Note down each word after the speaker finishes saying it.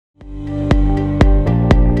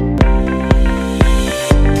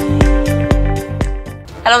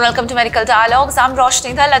Hello and welcome to Medical Dialogues. I'm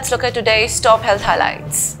Roshni. Let's look at today's top health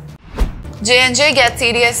highlights. JnJ gets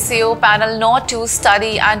CDSCO panel not to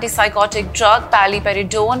study antipsychotic drug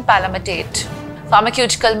Paliperidone Palmitate.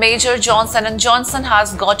 Pharmaceutical major Johnson & Johnson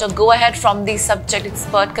has got a go-ahead from the subject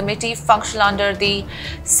expert committee functional under the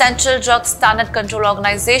Central Drug Standard Control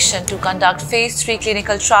Organization to conduct phase 3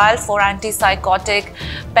 clinical trial for antipsychotic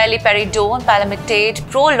Paliperidone Palmitate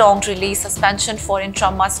prolonged release suspension for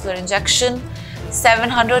intramuscular injection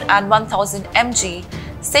 700 and 1000 mg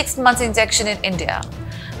 6 months injection in India.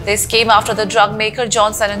 This came after the drug maker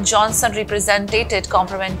Johnson & Johnson represented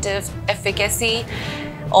comparative efficacy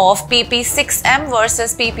of PP6M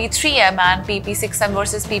versus PP3M and PP6M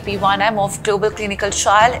versus PP1M of global clinical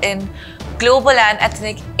trial in global and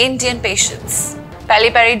ethnic Indian patients.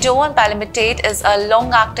 Paliperidone palmitate is a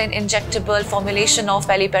long-acting injectable formulation of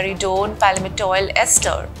paliperidone palmitoyl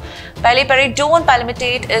ester. Paliperidone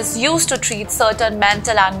palmitate is used to treat certain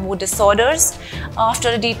mental and mood disorders. After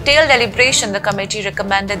a detailed deliberation, the committee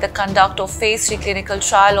recommended the conduct of phase 3 clinical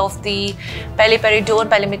trial of the paliperidone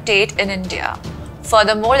palmitate in India.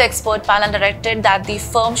 Furthermore, the expert panel directed that the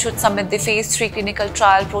firm should submit the phase 3 clinical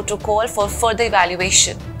trial protocol for further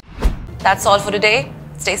evaluation. That's all for today.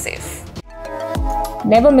 Stay safe.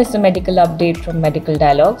 Never miss a medical update from Medical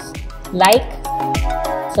Dialogues. Like,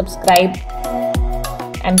 subscribe,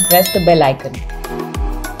 and press the bell icon.